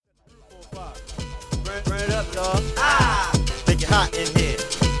up, y'all. Ah, make it hot in here.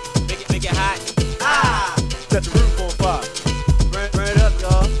 Make it hot. Ah, set the roof on fire. Burn it up,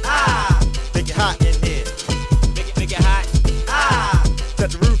 y'all. Ah, make it hot in here. Make it hot. Ah, set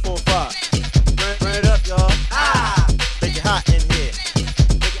the roof on fire. Burn it up, y'all. Ah, make it hot in here.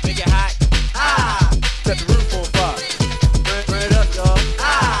 Make it hot. Ah, set the roof on fire. Burn it up, y'all.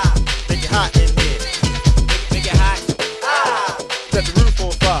 Ah, make it hot in here. Make it hot. Ah, set the roof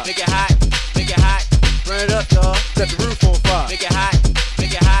on fire. Make it hot. Make it hot. Burn it up, y'all. Set the roof on fire. Make it hot.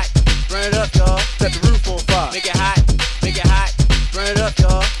 Make it hot. Burn it up, y'all. Set the roof on fire. Make it hot. Make it hot. Burn it up,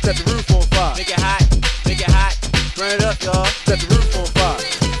 y'all. Set the roof on fire. Make it hot. Make it hot. Burn it up, y'all. Set the roof on fire.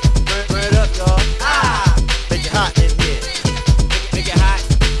 Burn it up, y'all. Ah, make it hot in here. Make it hot.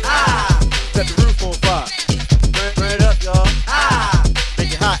 Ah, set the roof on fire. Burn it up, y'all. Ah,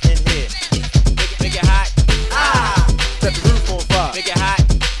 make it hot in here. Make it hot. Ah, set the roof on fire. Make it hot.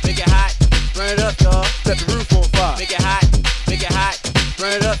 Make it hot. Burn it up, y'all. Set the roof on fire. Make it hot. Make it hot.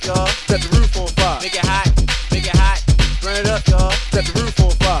 Burn it up, y'all. Set the roof on fire. Make it hot. Make it hot. Burn it up, y'all. Set the roof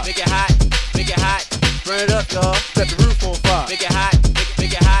on fire. Make it hot. Make it hot. Burn it up, y'all. Set the roof on fire. Make it hot.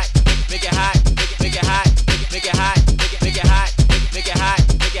 Make it hot. Make it hot. Make it hot. Make it hot. Make it hot. Make it hot.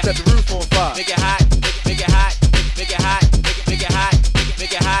 Set the roof on fire. Make it hot. Make it hot. Make it hot. Make it hot.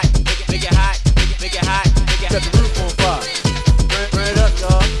 Make it hot. Make it hot. Make it hot. Set the roof on fire. Burn it up,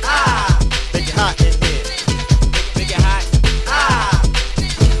 y'all. Ah, make it hot in here. Make it hot. Ah.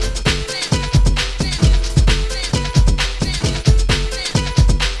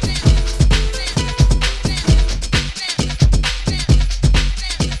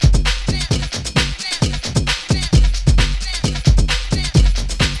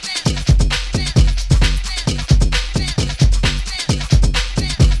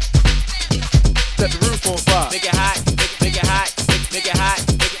 Set the roof on fire. Make it hot. Make it hot.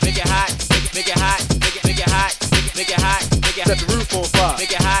 Make it hot. Make it hot. Make it hot. Make it hot. Make it hot. Set the roof on fire.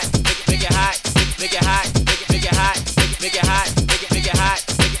 Make it hot. Make it hot. Make it hot. Make it hot. Make it hot. Make it hot.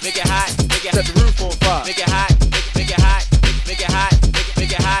 Make it hot. Set the roof on fire. Make it hot. Make it hot. Make it hot.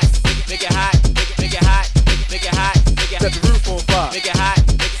 Make it hot. Make it hot. Make it hot. Make it hot. Set the roof on fire. Make it hot.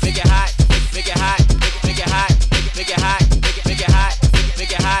 Make it hot. Make it hot. Make it hot. Make it hot. Make it hot.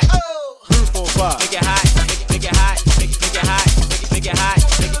 Make it hot. Roof on fire. Make it hot. Make it hot. Make it hot. Make it hot.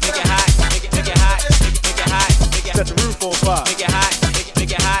 Make it hot. Make it hot. Make it hot. Set the roof on fire. Make it hot.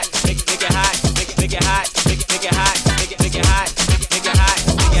 Make it hot. Make it hot. Make it hot. Make it hot. Make it hot. Make it hot.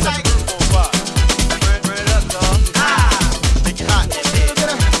 Set the roof on fire. Burn it up, y'all. Ah, make it hot in here.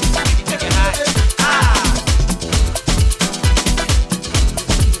 Make it hot. Ah.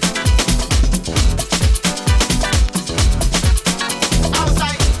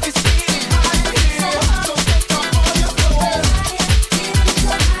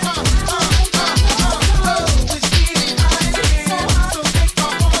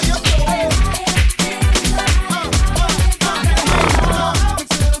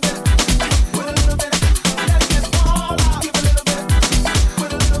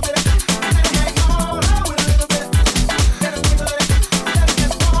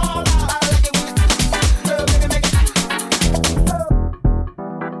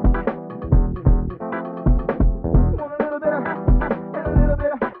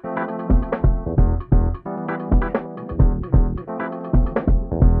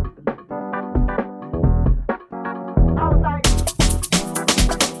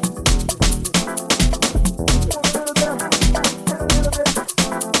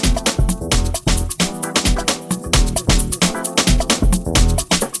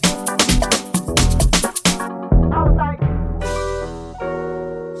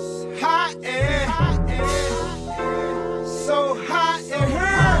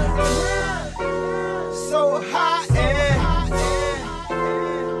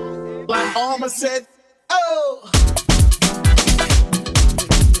 Alma said, oh.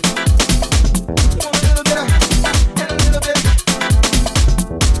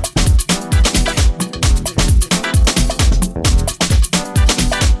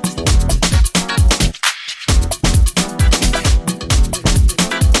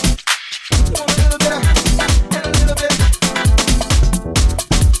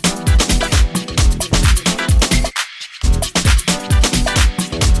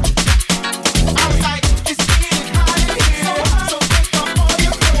 I was like,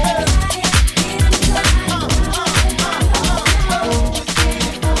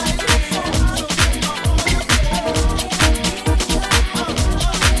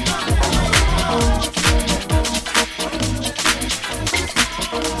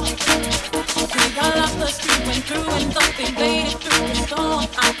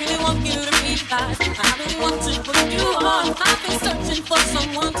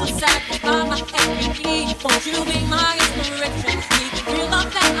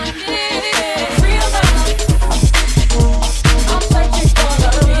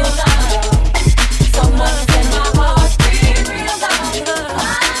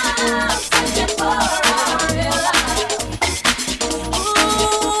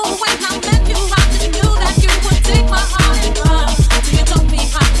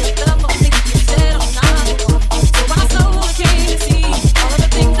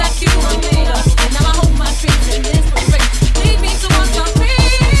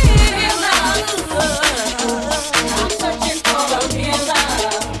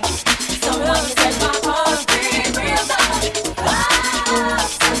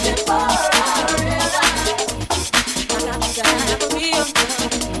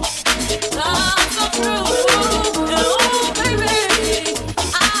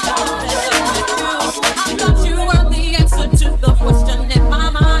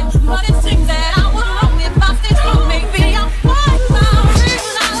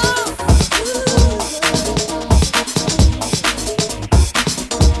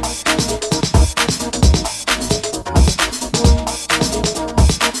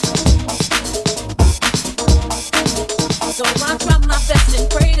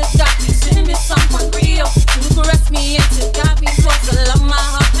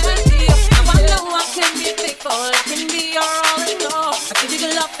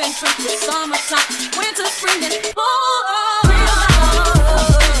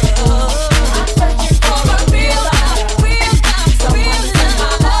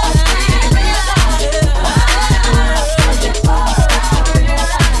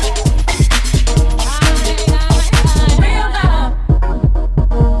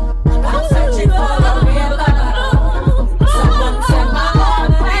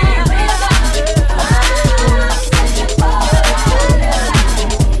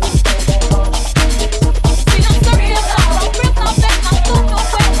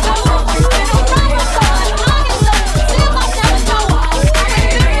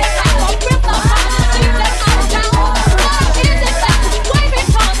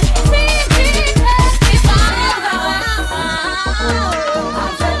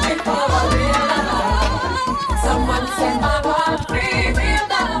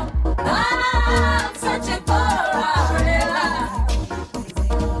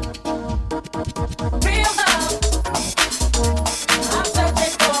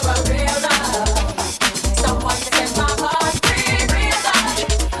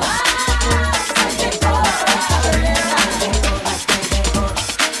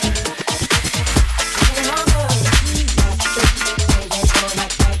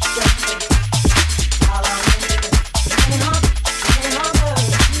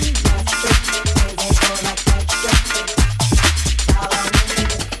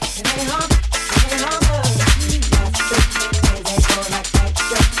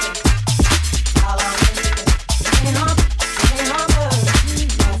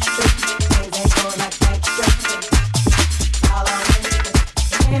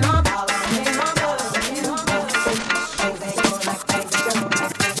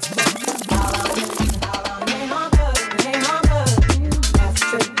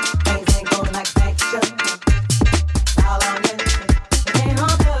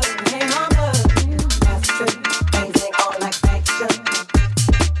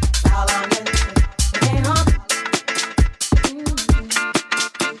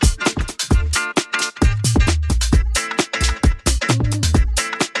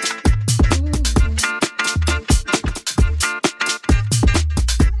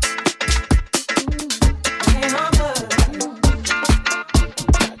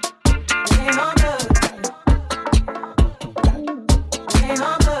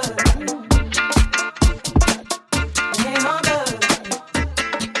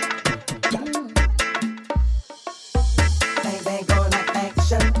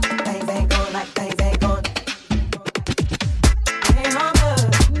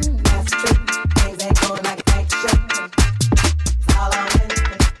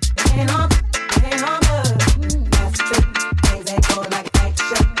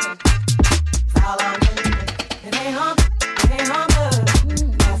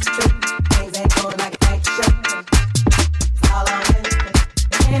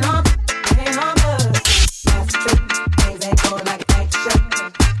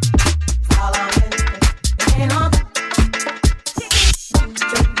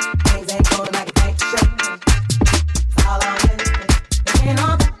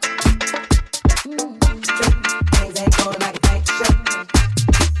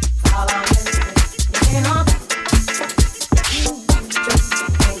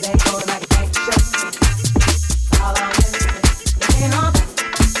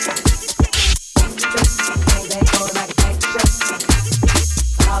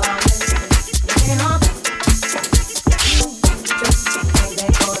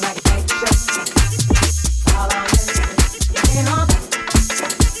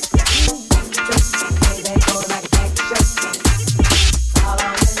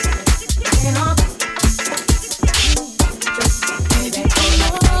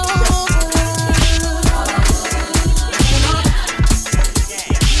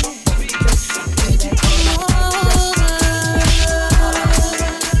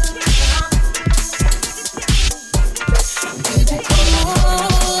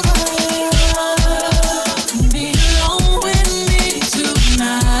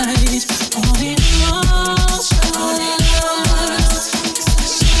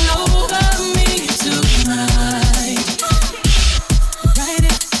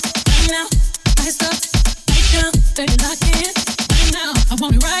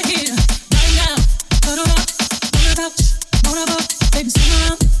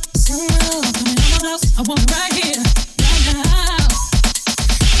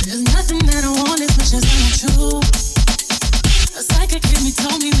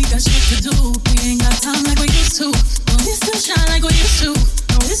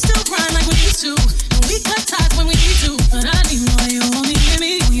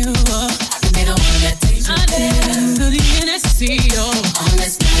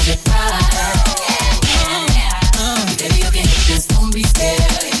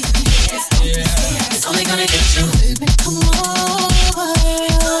 gonna get you. Baby, come over.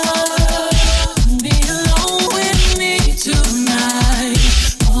 Be alone with me tonight.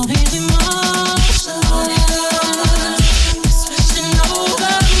 All these emotions switching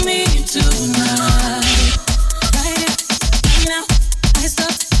over me tonight. Right here, right now, I stop,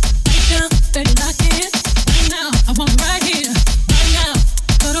 right down, baby, lock in. Right now, I want right here, right now.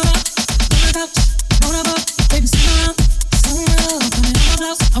 Put it up, roll it up, baby, sit around, put it on my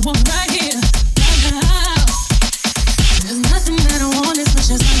blouse. I want right here, right now. There's nothing that I want as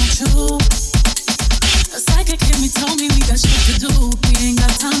much as I want you. A psychic hit me, told me we got shit to do. We ain't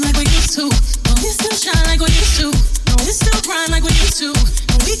got time like we used to. No, we still shine like we used to. No, we still grind like we used to.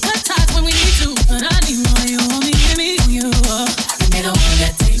 No, we cut ties when we need to. But I need more you, want me, give me you. I can be the one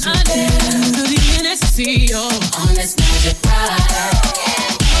that takes you there. To the ecstasy, on this magic ride.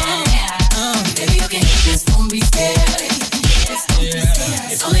 Baby, you can hit this, don't be scared.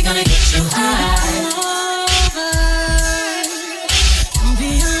 It's only gonna get you high. Be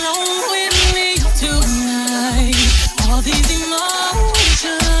alone with me tonight. All these emotions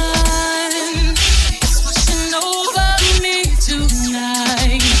switching over me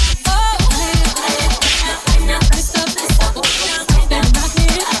tonight. Oh, right now, stop, then rock me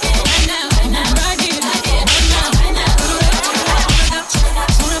right now, right here, right now.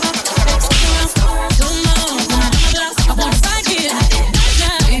 Don't know, I want right here, right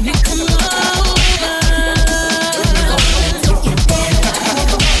now. Baby, come over.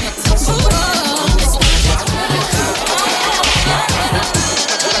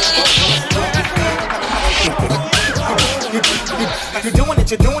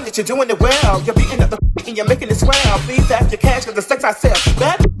 You're doing it well. You're beating up the and you're making it swell. Please ask your cash cause the sex I sell.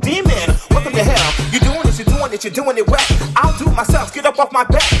 Bad demon, welcome to hell. You're doing it well. I'll do it myself, get up off my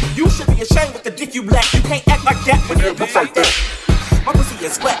back. You should be ashamed with the dick you lack. You can't act like that when you look like that. My pussy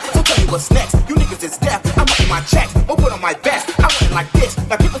is wet, so tell me what's next. You niggas is deaf, I'm wanting my checks. Or put on my vest, I want it like this.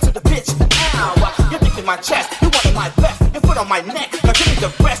 Now give it to the bitch, ow. You're thinking my chest, you wanted my vest. Your foot on my neck, now give me the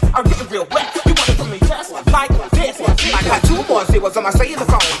rest. I'm getting real wet, you want it from me just like this. I got 2 more zeros on my say in the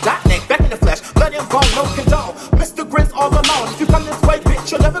phone. Dot neck, back in the flesh, blood and bone, no condone. Mr. Grinch all alone. If you come this way, bitch,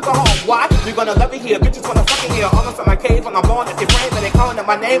 you'll never go home. Why? You're gonna love it here, bitches wanna fucking hear. Almost in my cave when I'm born, if they praying and they calling up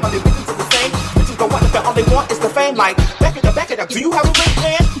my name, all these bitches are the same. Bitches go what if all they want is the fame. Like, back it up, do you have a ring,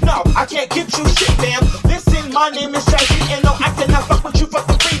 man? No, I can't get you shit, fam. Listen, my name is Shaggy, and no, I cannot fuck with you for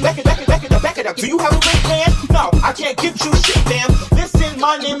the free. Back it up, do you have a ring, man? No, I can't get you shit, fam. Listen,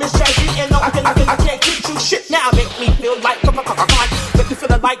 my name is Shaggy, and no, I can't get you shit. Now make me feel like make me feel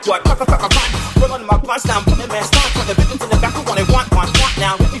like what? Roll on my blunts now, I'm putting man starts on the bitches in the back who want it, want.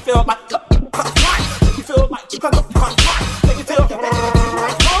 Now make me feel like make me feel like make me feel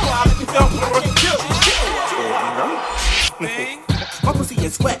my pussy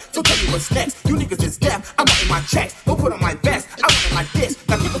is wet, so tell me what's next. You niggas is deaf, I'm wanting my checks. Don't put on my vest, I want it like this.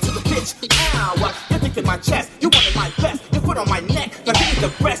 Now give it to the bitch, ow. You're thinking my chest, you wanted my vest. Your foot on my neck, now give me the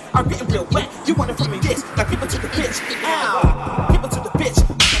breast. I'm getting real wet, you want it from me this. Now give it to the bitch, ow. Give it to the bitch,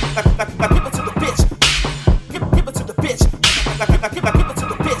 now give it to the bitch. Give it to the bitch, now give it to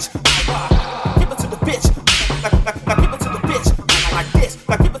the bitch, ow. Give it to the bitch, now give it to the bitch. Like this,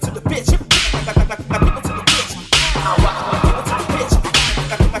 now give it to the bitch, now give it to the bitch, ow.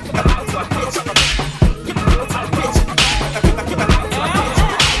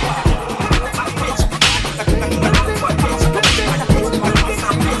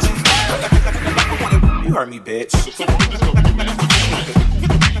 You heard me, bitch.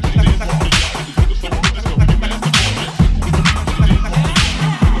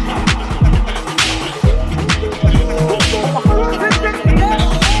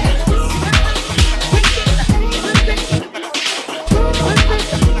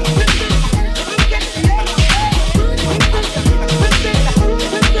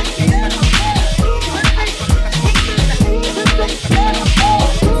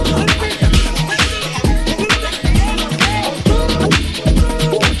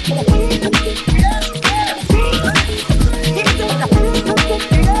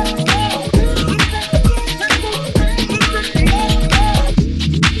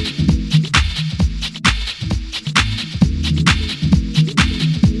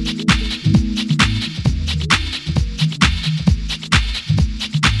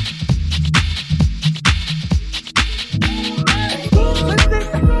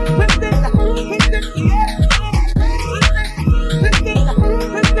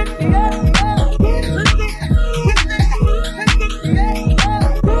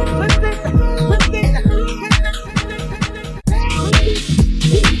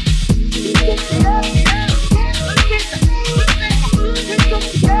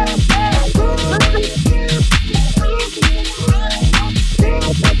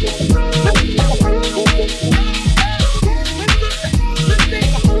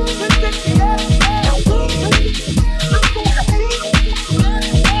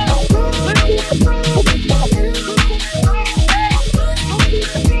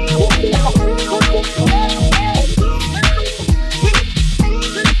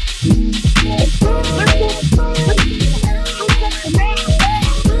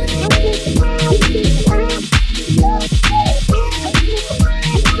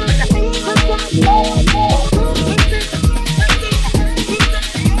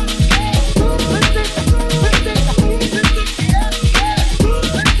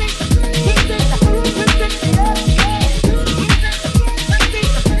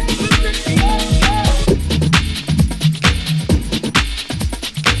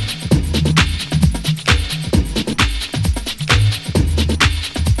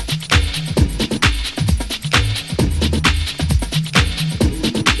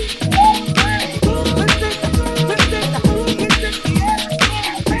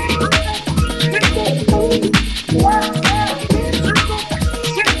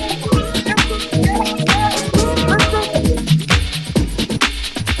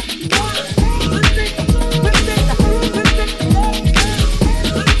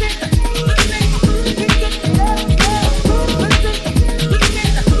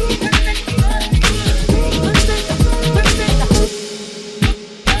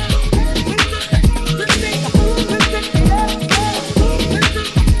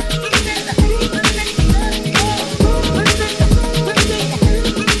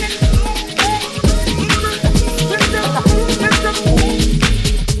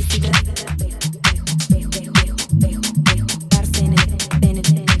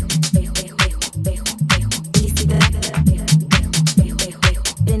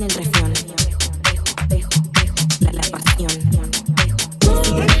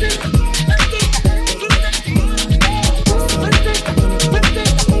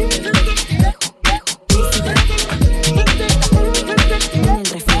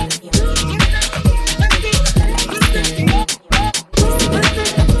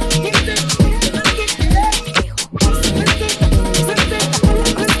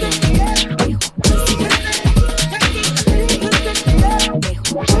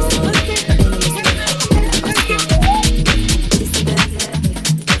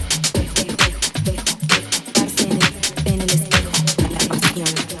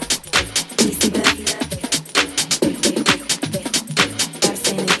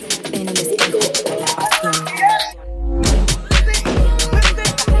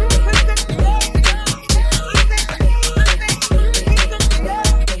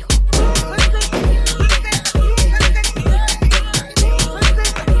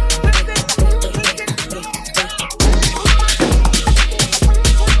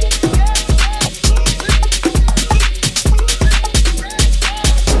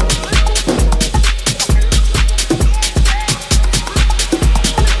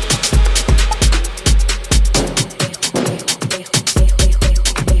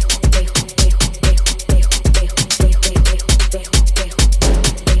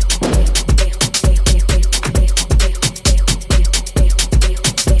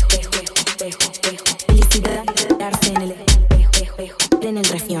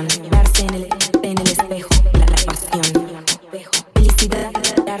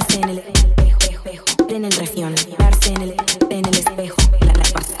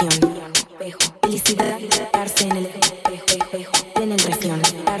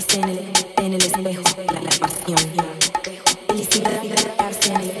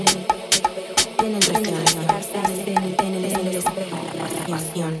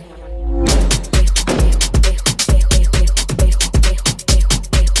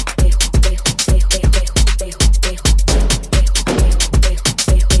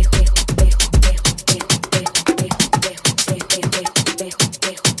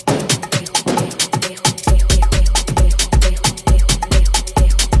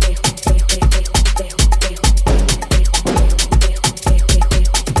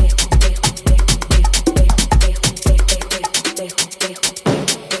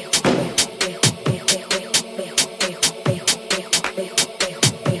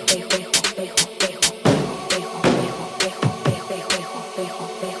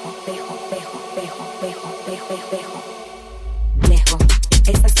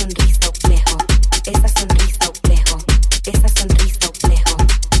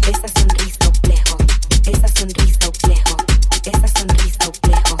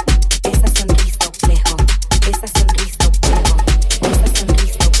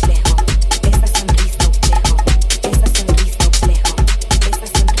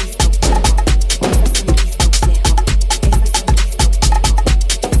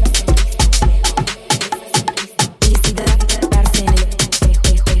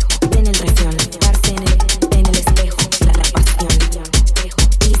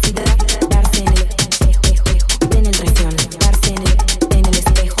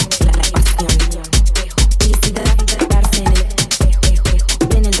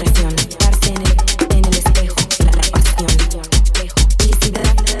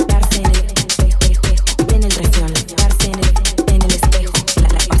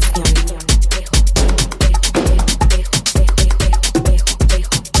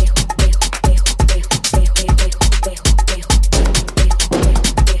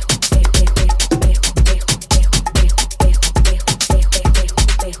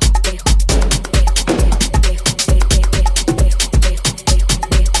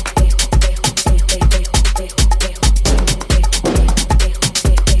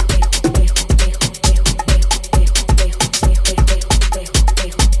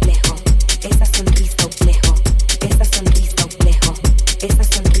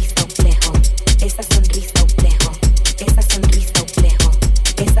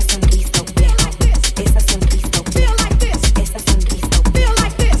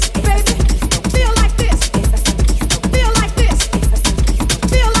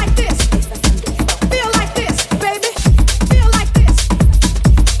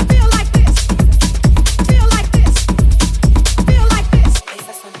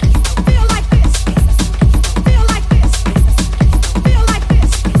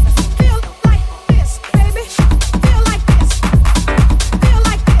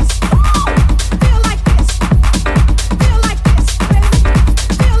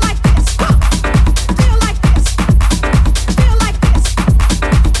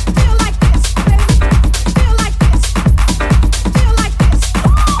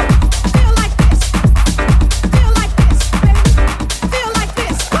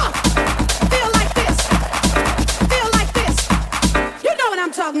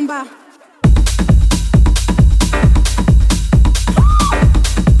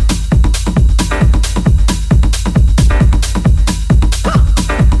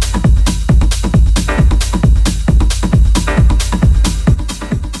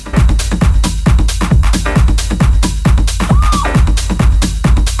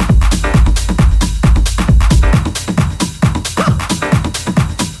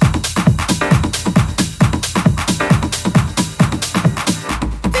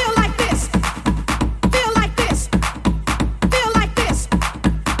 Feel like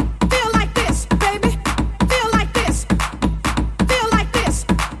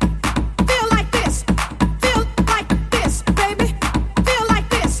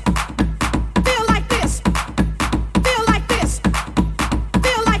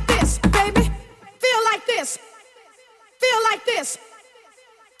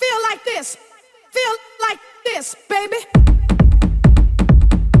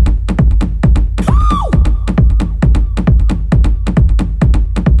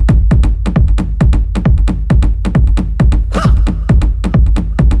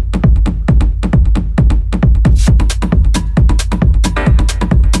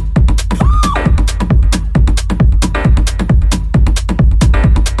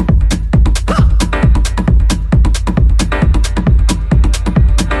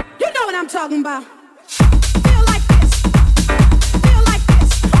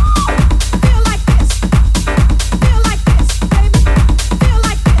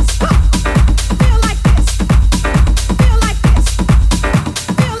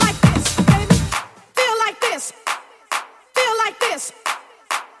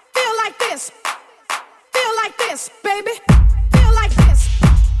this. Feel like this, baby. Feel like this.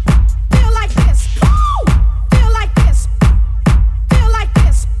 Feel like this. Woo! Feel like this. Feel like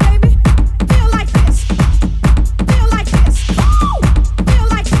this, baby. Feel like this. Feel like this. Woo! Feel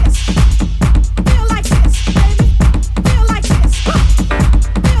like this. Feel like this, baby. Feel like this.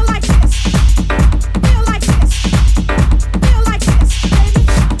 Feel like this. Feel like this. Feel like this, baby.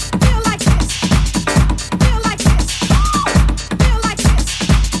 Feel like this. Feel like this. Feel like this.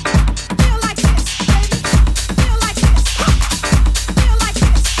 Feel like this, baby. Feel like this. Feel like this.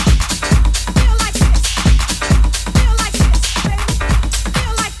 Feel like this. Feel like this, baby.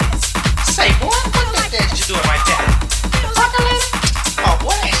 Feel like this. Say, boy, what that you doing right there? The percolator? Oh,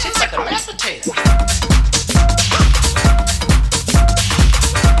 boy, that shit's like a mashed potato.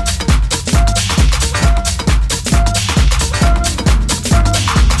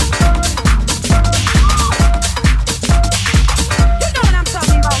 You know what I'm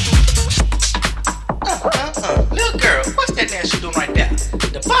talking about. Little girl, what's that dance you doing right there?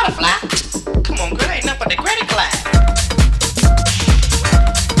 The butterfly? Come on, girl, ain't nothing but the granny glide.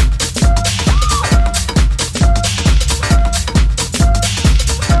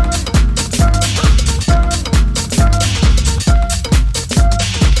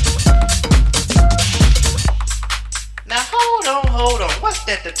 Now hold on, what's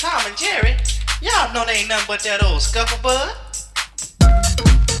that, the Tom and Jerry? Y'all know they ain't nothing but that old scufflebud.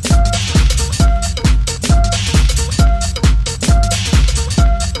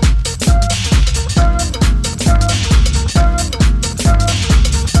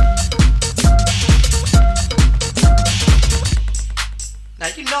 Now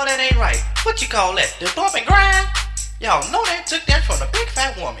you know that ain't right. What you call that? The bump and grind? Y'all know they took that from the big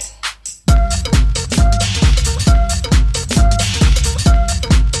fat woman.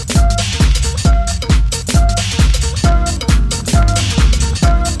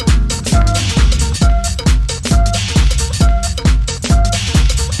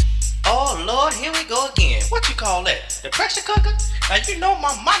 Oh Lord, here we go again. What you call that? The pressure cooker? Now you know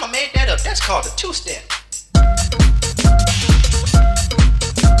my mama made that up. That's called a two-step.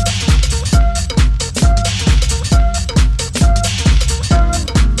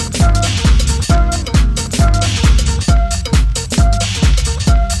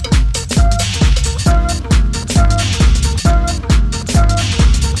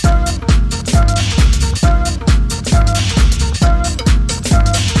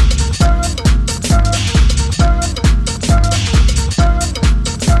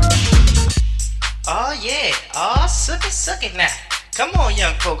 Oh yeah, oh suck it now. Come on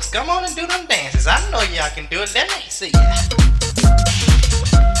young folks, come on and do them dances. I know y'all can do it, let me see ya.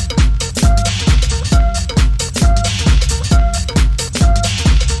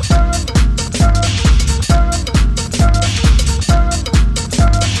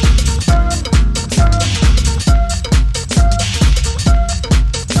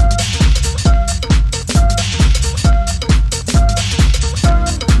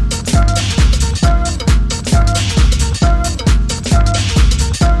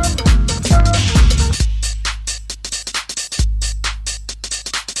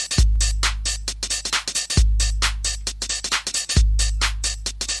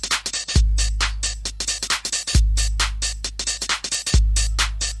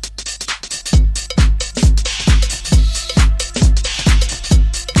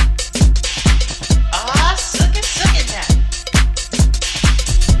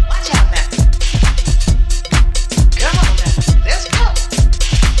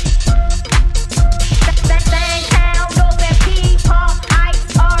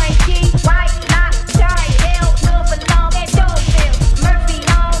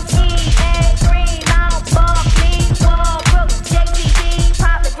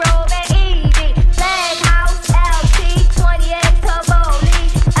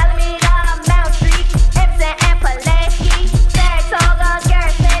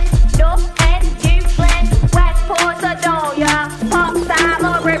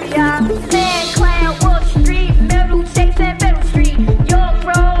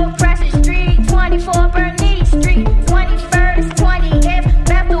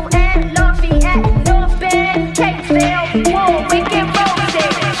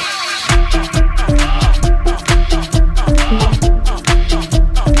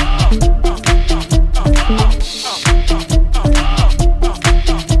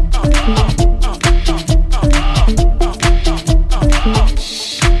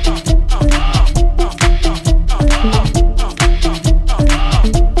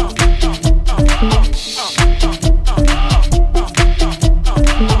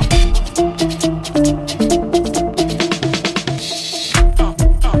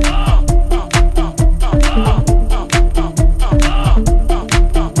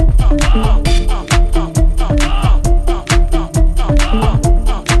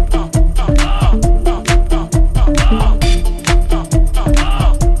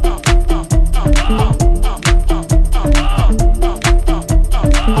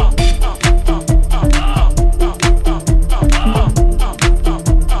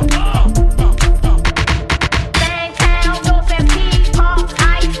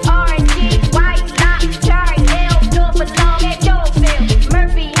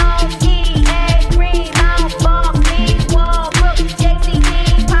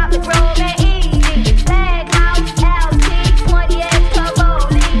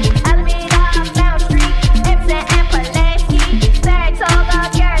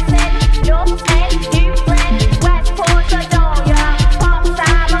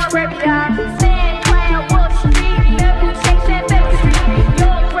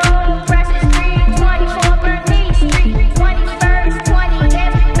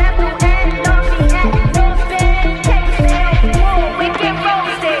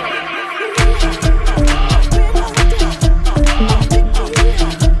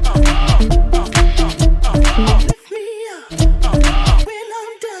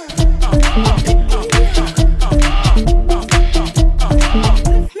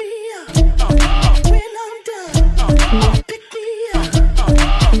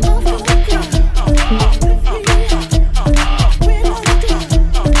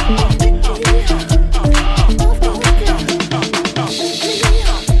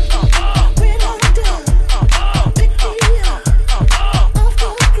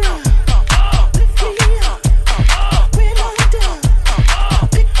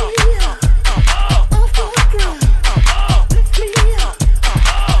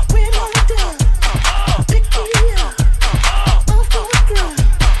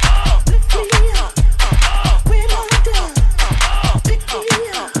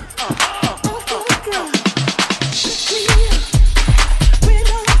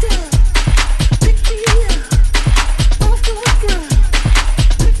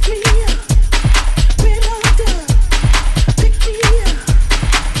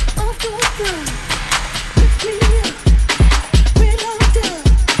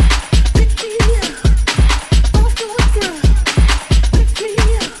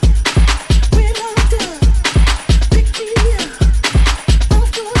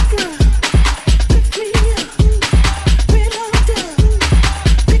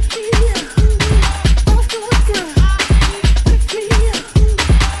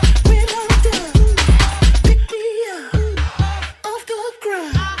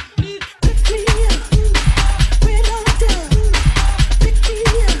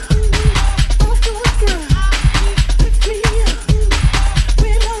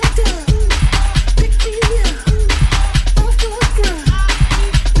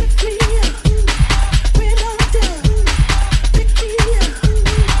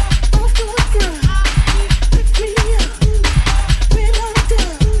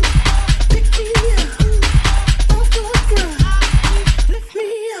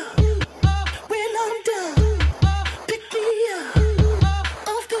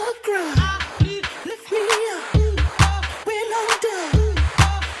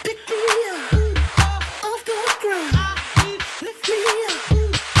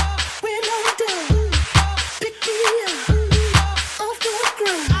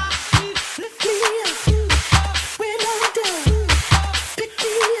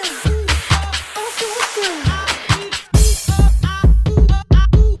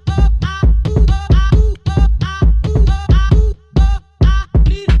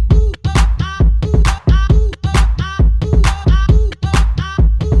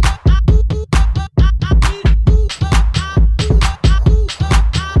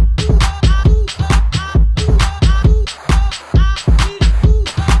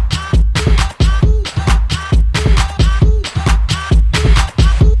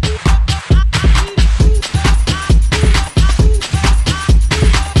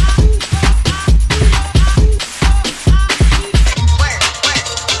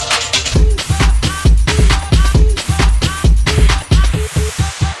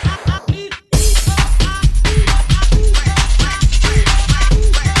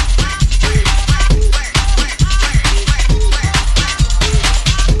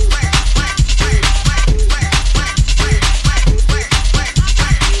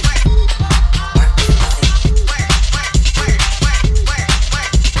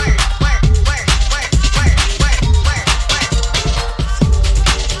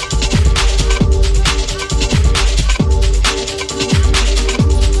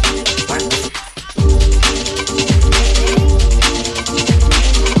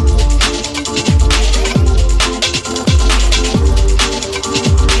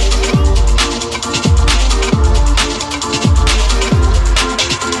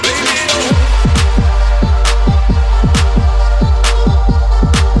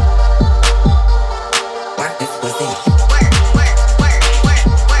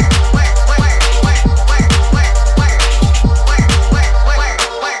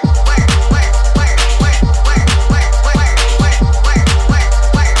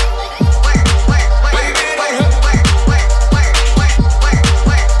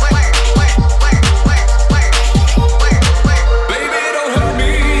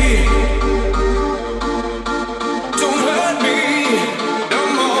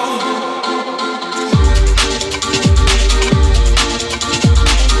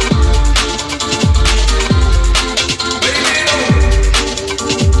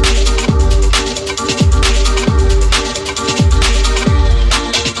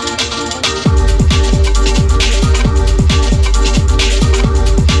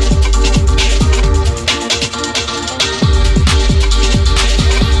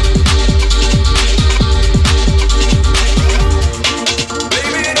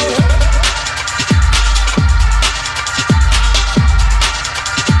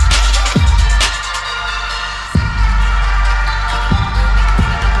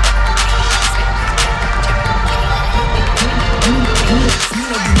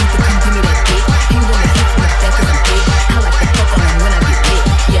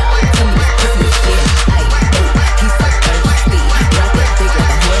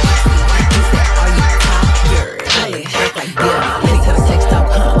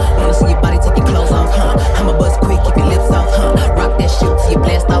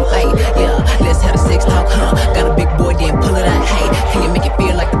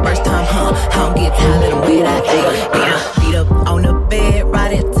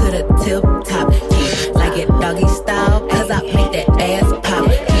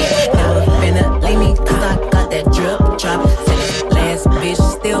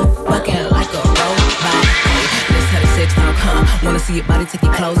 see your body take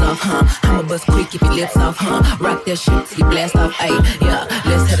your clothes off, huh? I'ma bust quick if your lips off, huh? Rock that shit till you blast off, ayy. Yeah,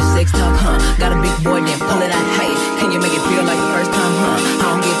 let's have a sex talk, huh? Got a big boy, then pull it out, hey. Can you make it feel like the first time, huh? I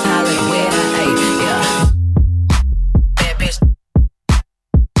don't get tired of the way I, ayy. Yeah. Bad bitch.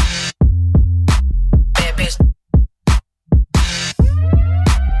 Bad bitch.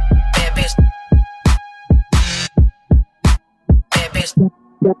 Bad bitch. Bad bitch.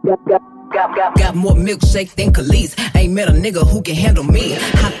 Got more milkshake than Khalees. Ain't met a nigga who can handle me.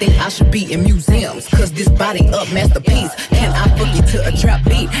 I think I should be in museums, cause this body up masterpiece. Can I fuck you to a trap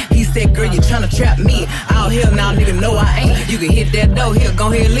beat? He said, girl, you tryna trap me. Out here now, nigga, no I ain't. You can hit that door, here,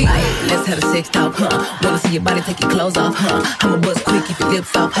 go ahead, leave. Ay, let's have a sex talk, huh? Wanna see your body take your clothes off, huh? I'ma bust quick, keep your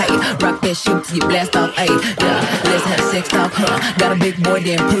lips off, hey. Rock that shit till you blast off, ay. Yeah, let's have a sex talk, huh? Got a big boy,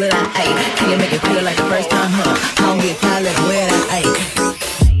 then pull it out, ay. Can you make it feel like the first time, huh? I don't get tired, let's wear that, ay.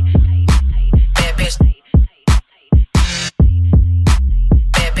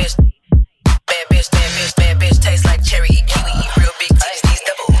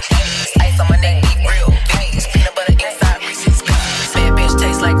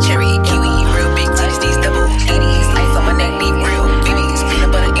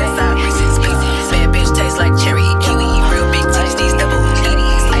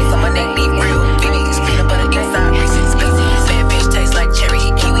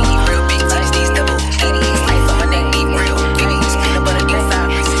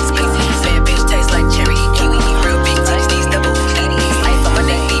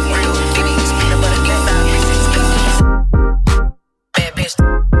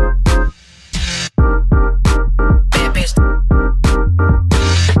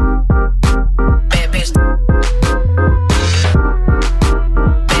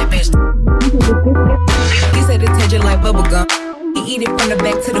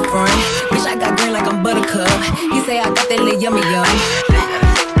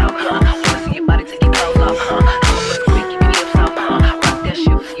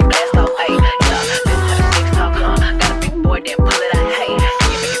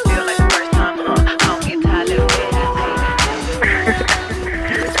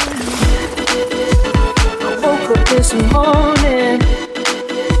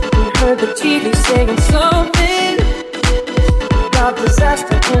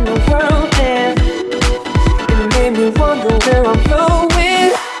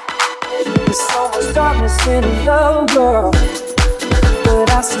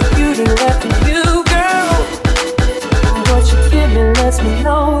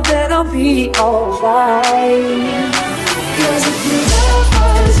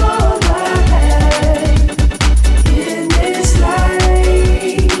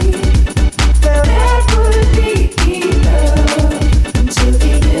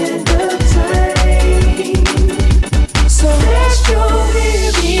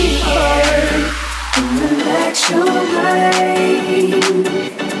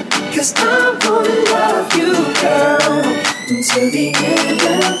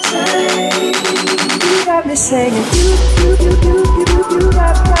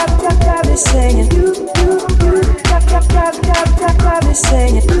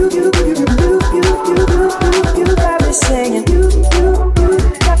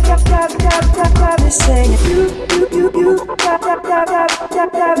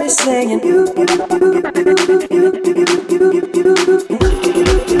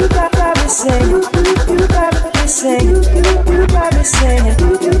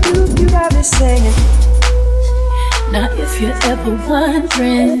 Now if you're ever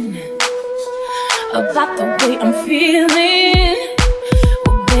wondering about the way I'm feeling,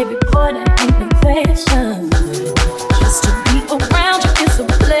 well baby boy, that ain't the question. Just to be around you is a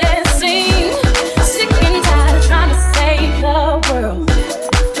blessing. Sick and tired of trying to save the world.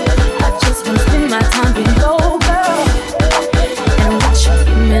 I just wanna spend my time being low, girl. And what you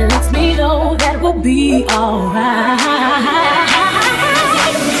give me lets me know that we'll be alright.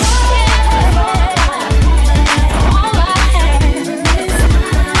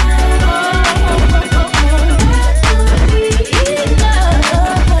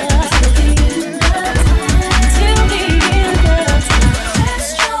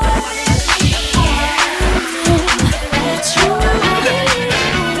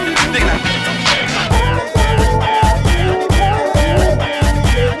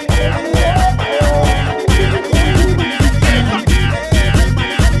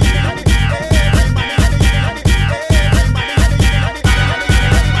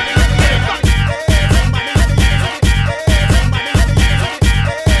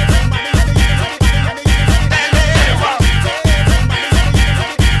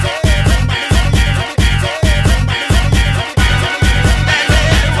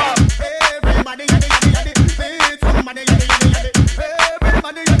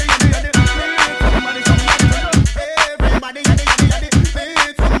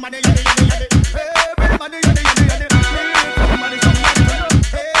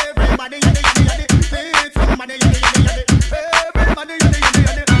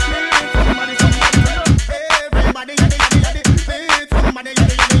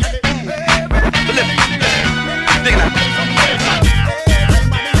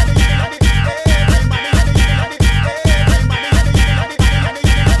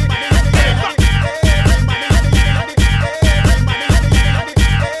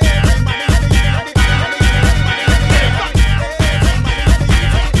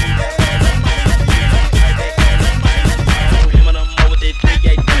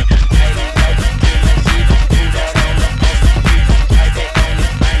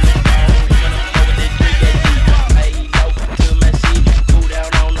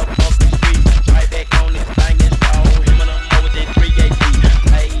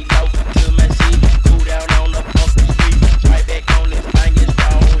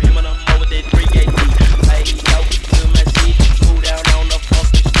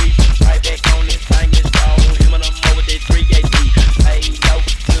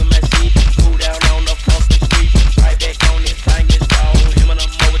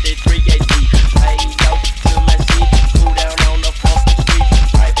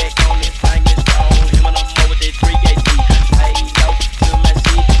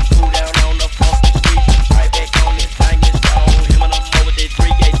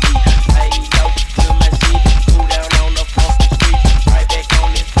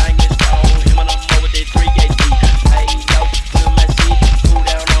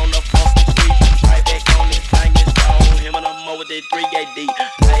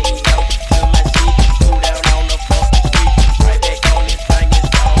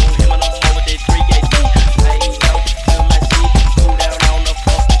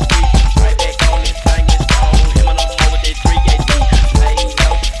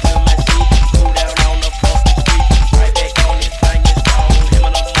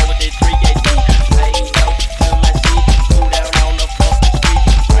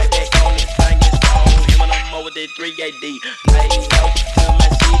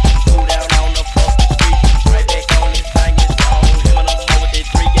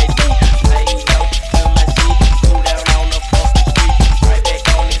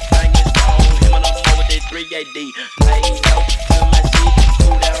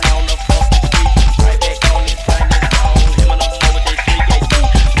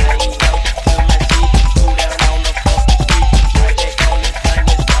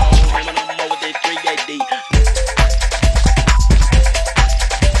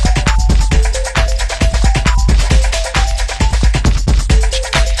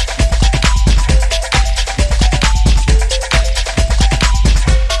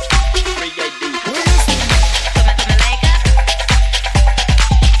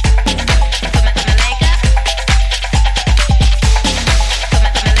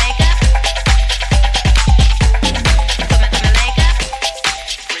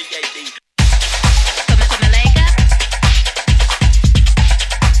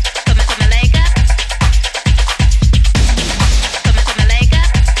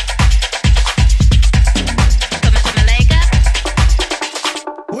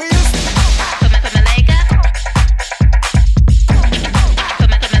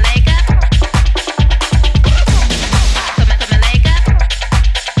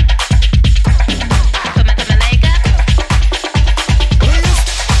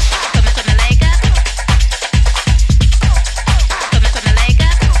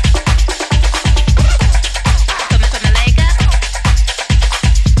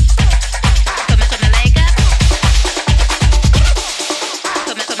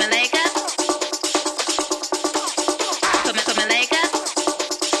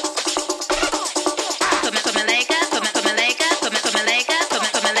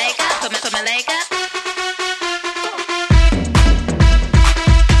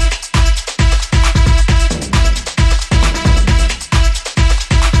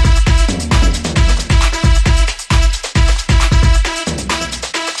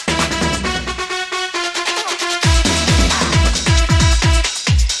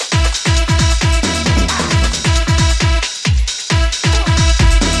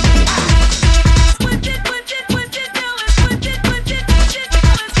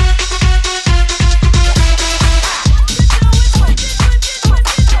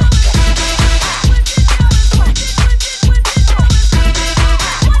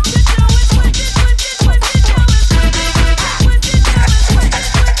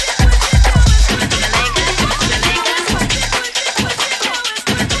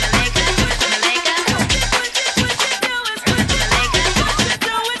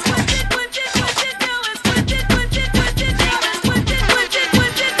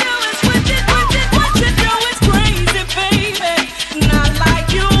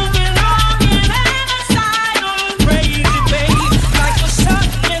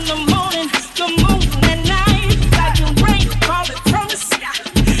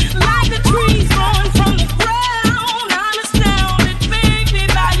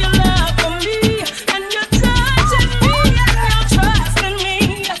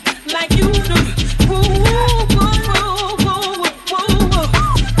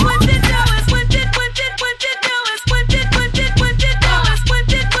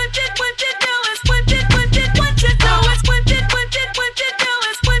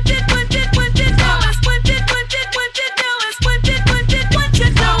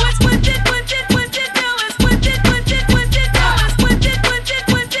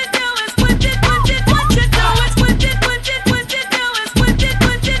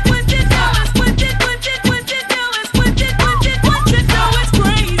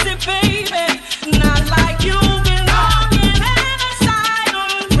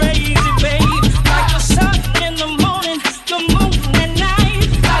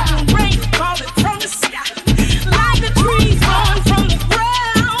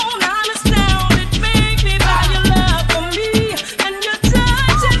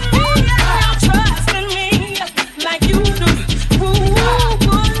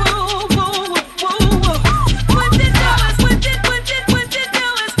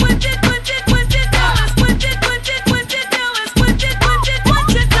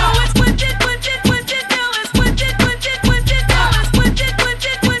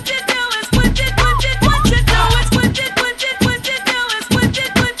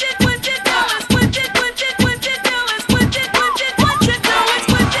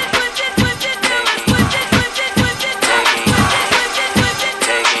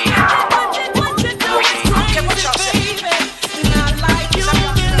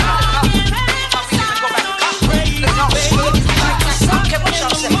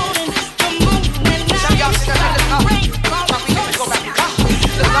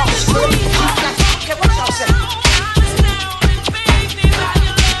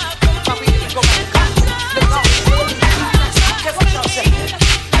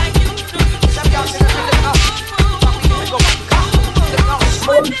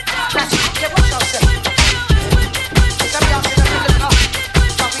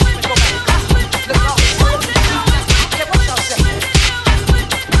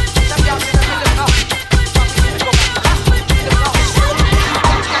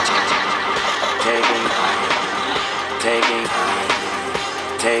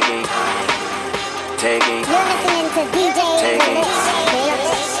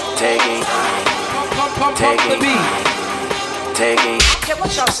 the beat. Taking. Okay,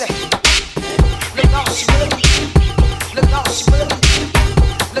 what y'all say? Look all she really cute. Look all she really cute.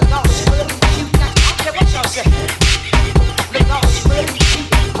 Look all she really cute. Okay, what y'all say? Look all she really cute.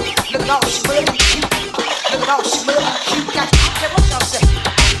 Look all she really cute. Look all she really cute. Okay, what y'all say?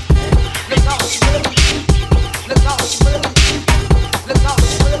 Look all she really cute. Look all she really cute. Look all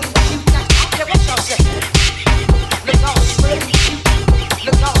she really cute. Okay, what y'all say? Look all she really cute.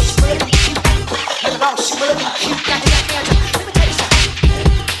 Look all she really cute. Look all she really cute. Let me tell you something.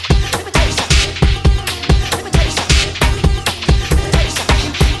 Let me tell you something. Let me tell you something. Let me tell you something.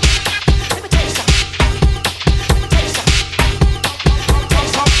 Let me tell you something. Let me tell you something.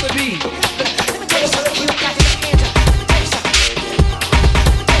 Pump the beat. Let me tell you something. You got to get hands up. Let me tell you something.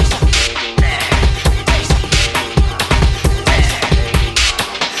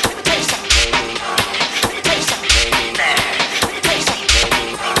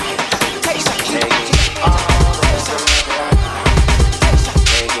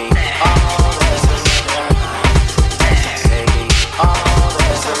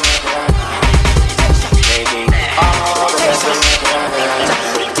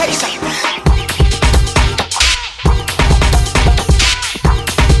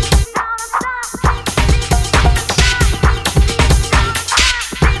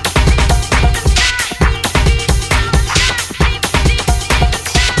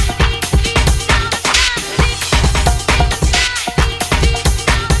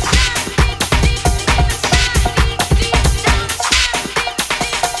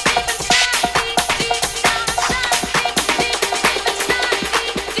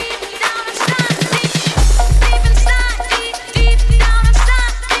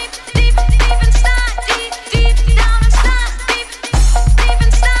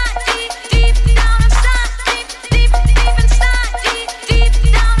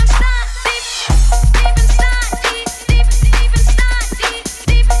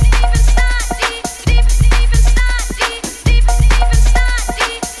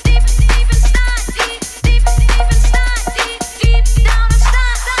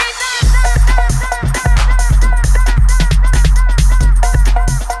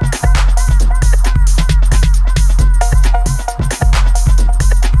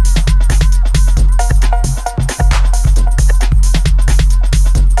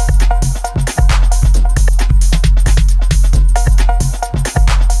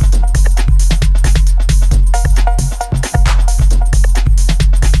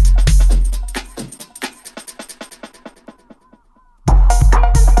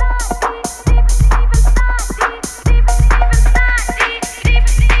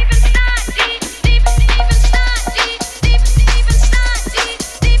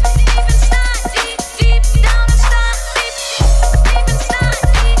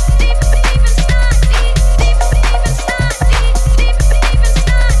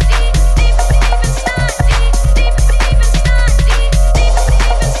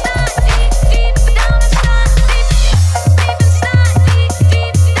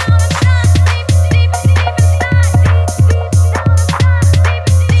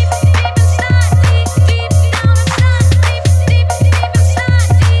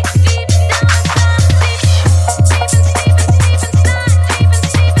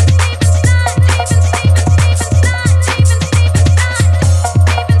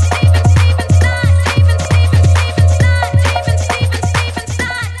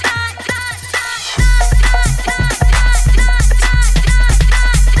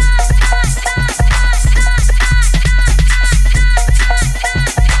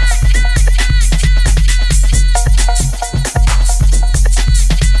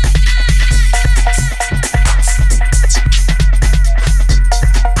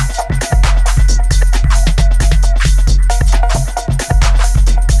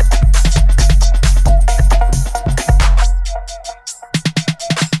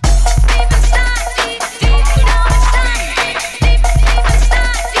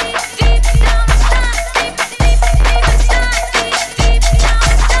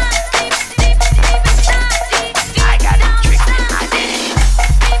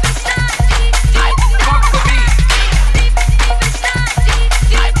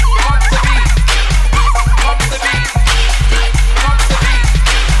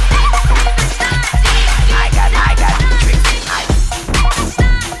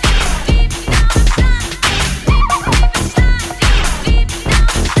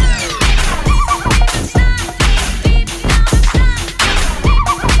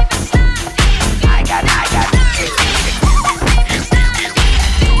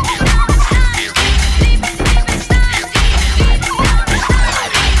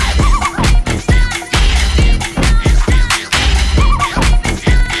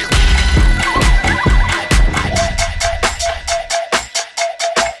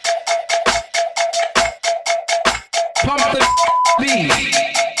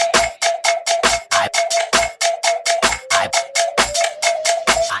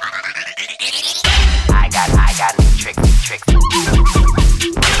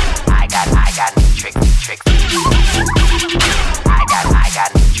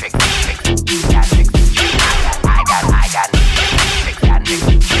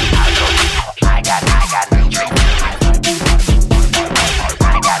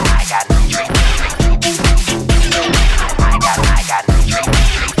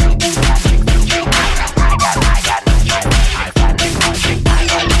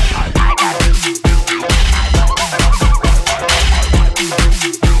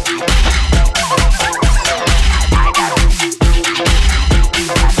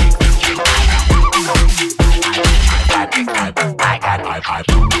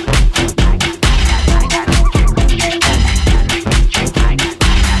 I